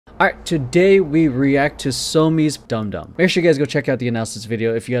Alright, today we react to SOMI's Dum Dum. Make sure you guys go check out the analysis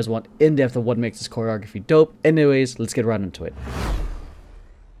video if you guys want in-depth of what makes this choreography dope. Anyways, let's get right into it.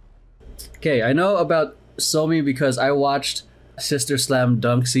 Okay, I know about SOMI because I watched Sister Slam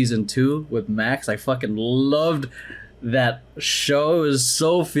Dunk Season 2 with Max. I fucking loved that show. It was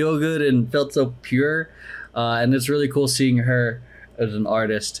so feel good and felt so pure. And it's really cool seeing her as an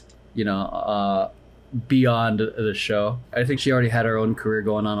artist, you know, beyond the show. I think she already had her own career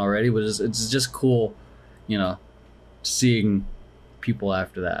going on already, but it's just cool, you know, seeing people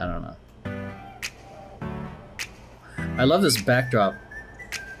after that. I don't know. I love this backdrop.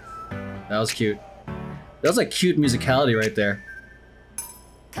 That was cute. That was like cute musicality right there.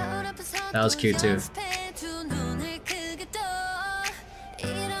 That was cute too.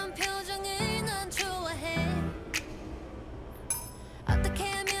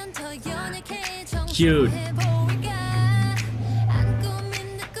 Cute.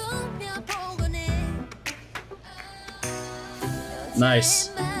 Nice.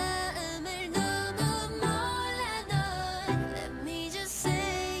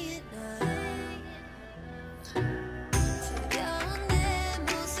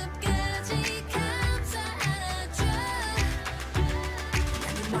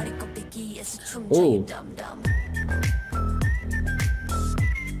 Ooh.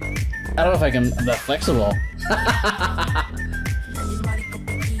 I don't know if I can. I'm that flexible.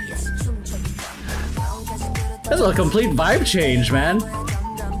 That's a complete vibe change, man.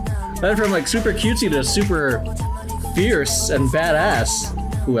 Went from like super cutesy to super fierce and badass.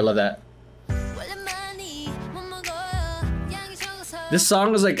 Ooh, I love that. This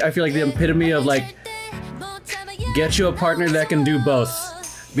song is like, I feel like the epitome of like, get you a partner that can do both.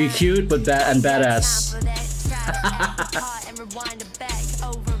 Be cute, but badass.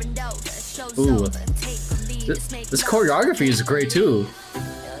 Ooh. This choreography is great too.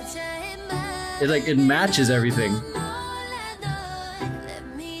 It matches everything.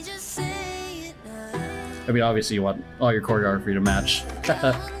 I mean, obviously you want all your choreography to match.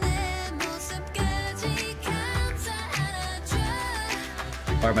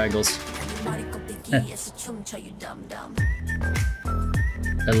 Arm angles.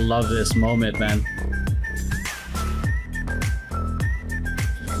 I love this moment, man.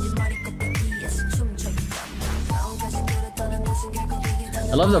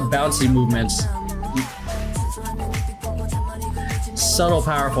 I love the bouncy movements. Subtle,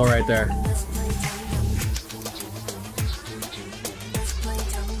 powerful right there.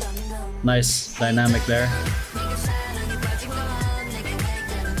 Nice dynamic there.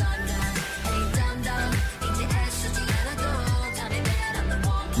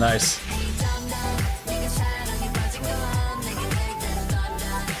 Nice.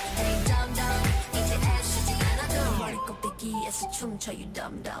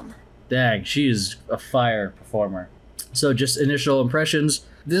 Dang, she is a fire performer. So just initial impressions.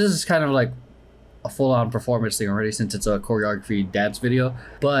 This is kind of like a full-on performance thing already since it's a choreography dance video.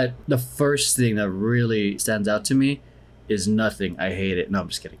 But the first thing that really stands out to me is nothing. I hate it. No, I'm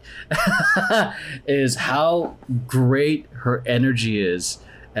just kidding. Is how great her energy is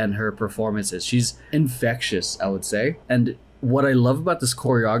and her performance is. She's infectious, I would say. And what I love about this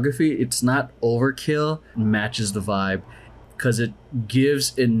choreography, it's not overkill, matches the vibe, because it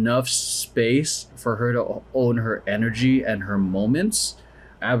gives enough space for her to own her energy and her moments.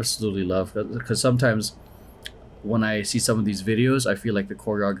 I absolutely love that, because sometimes when I see some of these videos, I feel like the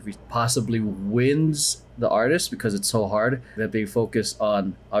choreography possibly wins the artist because it's so hard that they focus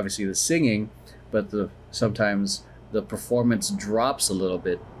on obviously the singing, but sometimes the performance drops a little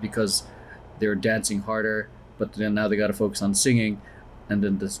bit because they're dancing harder, but then now they got to focus on singing, and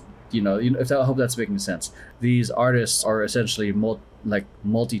then this. You know, I hope that's making sense. These artists are essentially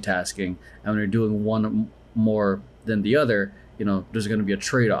multitasking, and when they're doing one more than the other, you know, there's going to be a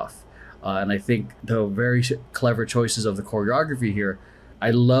trade-off. And I think the very clever choices of the choreography here,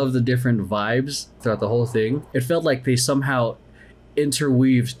 I love the different vibes throughout the whole thing. It felt like they somehow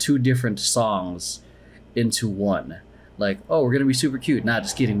interweaved two different songs into one. Like, oh, we're gonna be super cute. Nah,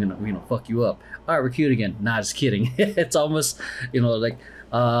 just kidding. We're gonna fuck you up. All right, we're cute again. Nah, just kidding. It's almost, you know, like.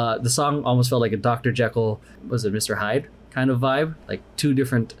 The song almost felt like a Dr. Jekyll, was it Mr. Hyde kind of vibe? Like two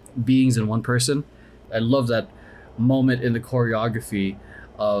different beings in one person. I love that moment in the choreography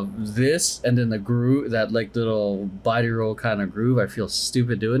of this, and then the groove, that like little body roll kind of groove. I feel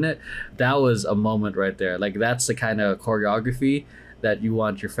stupid doing it. That was a moment right there. Like that's the kind of choreography that you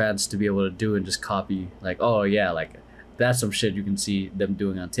want your fans to be able to do and just copy. Like, oh yeah, like that's some shit you can see them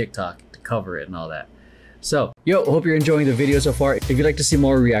doing on TikTok to cover it and all that. So, yo, hope you're enjoying the video so far. If you'd like to see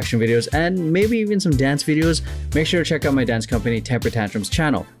more reaction videos and maybe even some dance videos, make sure to check out my dance company, Temper Tantrum's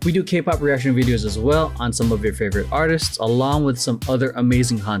channel. We do K-pop reaction videos as well on some of your favorite artists, along with some other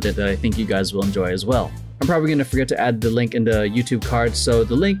amazing content that I think you guys will enjoy as well. I'm probably going to forget to add the link in the YouTube card, so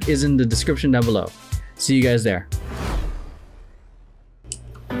the link is in the description down below. See you guys there.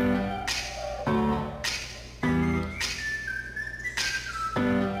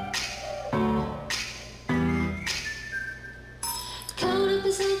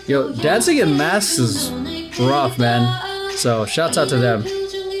 Yo, dancing in masks is rough, man. So, shouts out to them.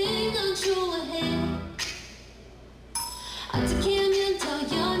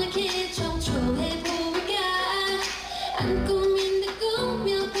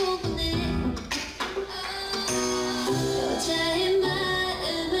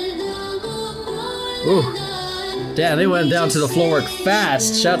 Ooh. Damn, they went down to the floor work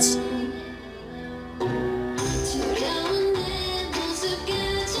fast. Shouts.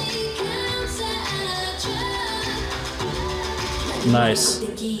 Nice.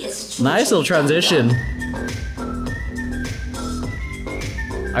 Nice little transition.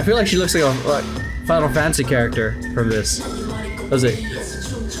 I feel like she looks like a Final Fantasy character from this. What is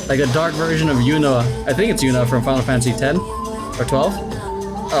it? Like a dark version of Yuna. I think it's Yuna from Final Fantasy 10 or 12.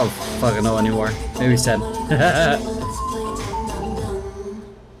 Oh, fucking know anymore. Maybe it's 10.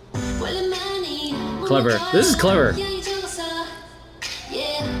 Clever. This is clever.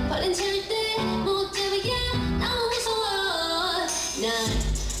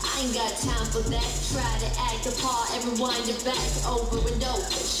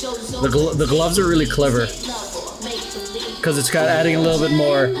 The gloves are really clever because it's got adding a little bit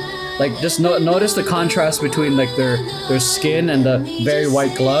more, like just notice the contrast between like their skin and the very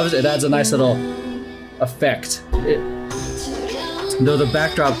white gloves. It adds a nice little effect. Though the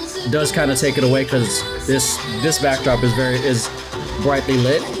backdrop does kind of take it away because this backdrop is brightly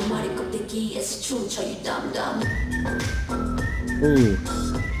lit. Ooh,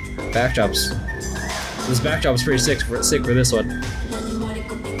 backdrops. This backdrop's pretty sick for this one.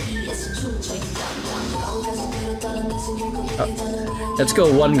 Oh, let's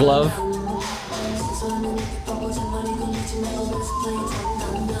go one glove.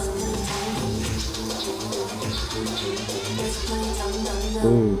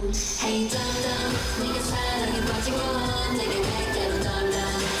 Ooh.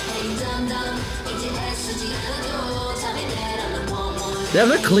 Yeah,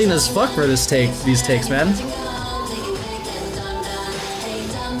 they're clean as fuck for these takes, man.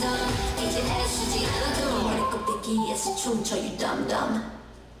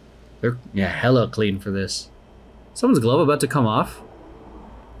 They're hella clean for this. Someone's glove about to come off.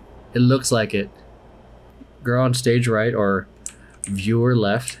 It looks like it. Girl on stage right or viewer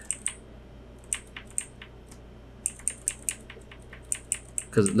left.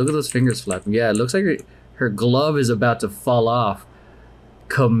 Cause look at those fingers flapping. Yeah, it looks like her glove is about to fall off.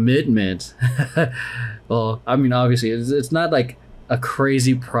 Commitment. Well, I mean, obviously, it's not like a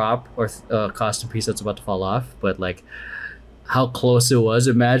crazy prop or costume piece that's about to fall off, but like how close it was.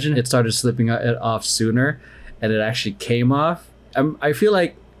 Imagine it started slipping off sooner, and it actually came off. I feel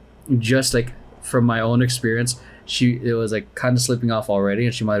like just like from my own experience, it was like kind of slipping off already,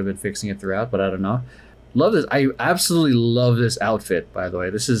 and she might have been fixing it throughout, but I don't know. Love this. I absolutely love this outfit. By the way,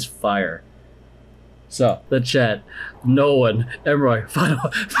 this is fire. So, the chat, no one, Emeroy, Final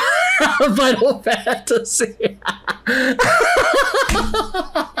Fantasy.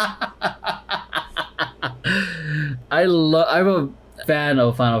 I'm a fan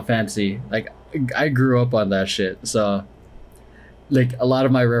of Final Fantasy. Like, I grew up on that shit. So, like, a lot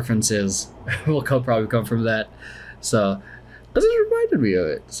of my references will probably come from that. So, this reminded me of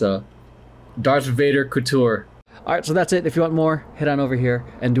it. So, Darth Vader Couture. Alright, so that's it. If you want more, head on over here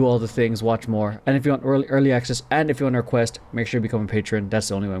and do all the things, watch more. And if you want early access and if you want a request, make sure you become a patron. That's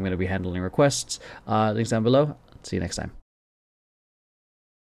the only way I'm going to be handling requests. Links down below. See you next time.